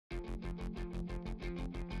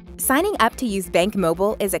Signing up to use Bank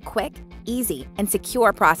Mobile is a quick, easy, and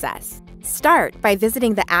secure process. Start by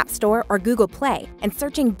visiting the App Store or Google Play and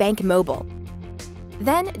searching Bank Mobile.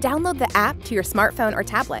 Then download the app to your smartphone or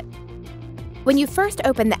tablet. When you first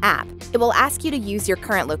open the app, it will ask you to use your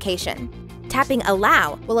current location. Tapping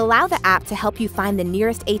Allow will allow the app to help you find the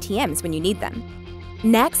nearest ATMs when you need them.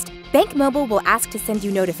 Next, Bank Mobile will ask to send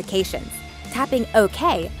you notifications. Tapping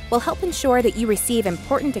OK will help ensure that you receive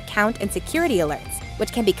important account and security alerts,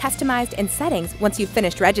 which can be customized in settings once you've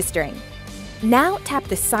finished registering. Now tap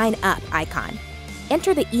the Sign Up icon.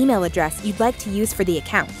 Enter the email address you'd like to use for the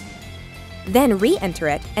account. Then re-enter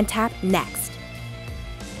it and tap Next.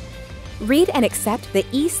 Read and accept the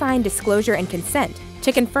e-sign disclosure and consent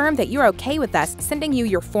to confirm that you're okay with us sending you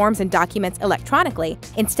your forms and documents electronically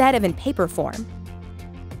instead of in paper form.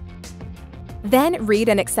 Then read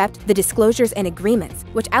and accept the disclosures and agreements,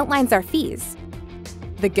 which outlines our fees.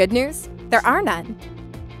 The good news? There are none.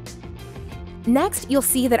 Next, you'll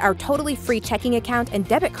see that our totally free checking account and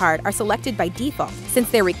debit card are selected by default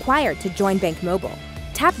since they're required to join Bank Mobile.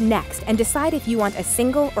 Tap Next and decide if you want a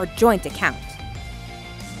single or joint account.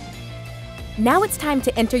 Now it's time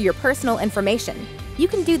to enter your personal information. You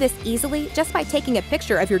can do this easily just by taking a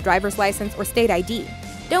picture of your driver's license or state ID.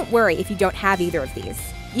 Don't worry if you don't have either of these.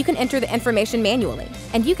 You can enter the information manually,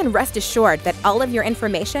 and you can rest assured that all of your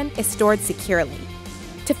information is stored securely.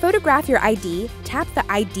 To photograph your ID, tap the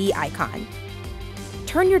ID icon.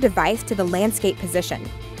 Turn your device to the landscape position.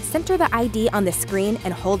 Center the ID on the screen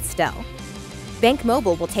and hold still. Bank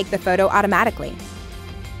Mobile will take the photo automatically.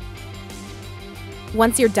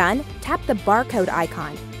 Once you're done, tap the barcode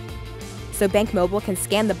icon so Bank Mobile can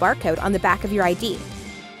scan the barcode on the back of your ID.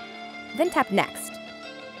 Then tap Next.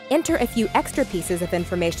 Enter a few extra pieces of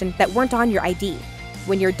information that weren't on your ID.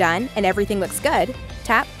 When you're done and everything looks good,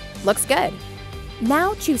 tap Looks Good.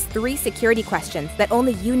 Now choose 3 security questions that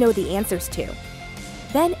only you know the answers to.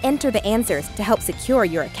 Then enter the answers to help secure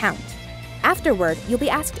your account. Afterward, you'll be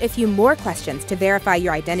asked a few more questions to verify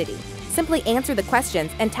your identity. Simply answer the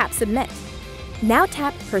questions and tap Submit. Now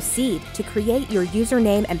tap Proceed to create your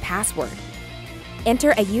username and password.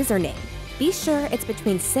 Enter a username. Be sure it's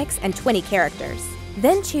between 6 and 20 characters.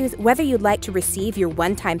 Then choose whether you'd like to receive your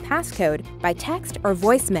one-time passcode by text or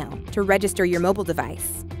voicemail to register your mobile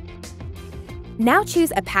device. Now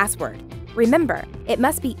choose a password. Remember, it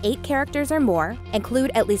must be 8 characters or more,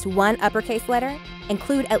 include at least 1 uppercase letter,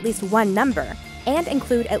 include at least 1 number, and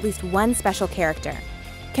include at least 1 special character.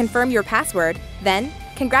 Confirm your password, then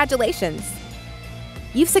congratulations!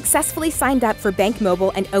 You've successfully signed up for Bank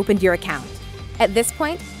Mobile and opened your account. At this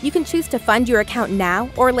point, you can choose to fund your account now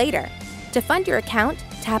or later. To fund your account,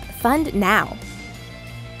 tap Fund Now.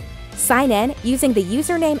 Sign in using the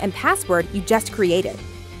username and password you just created.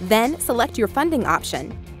 Then select your funding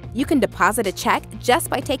option. You can deposit a check just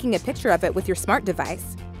by taking a picture of it with your smart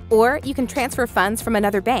device. Or you can transfer funds from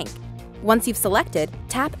another bank. Once you've selected,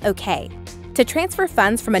 tap OK. To transfer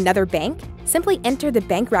funds from another bank, simply enter the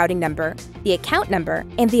bank routing number, the account number,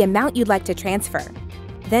 and the amount you'd like to transfer.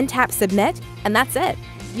 Then tap Submit, and that's it.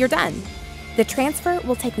 You're done. The transfer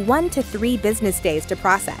will take 1 to 3 business days to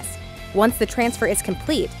process. Once the transfer is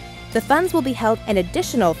complete, the funds will be held an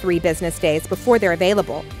additional 3 business days before they're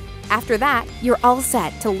available. After that, you're all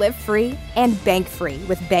set to live free and bank free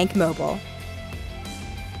with Bank Mobile.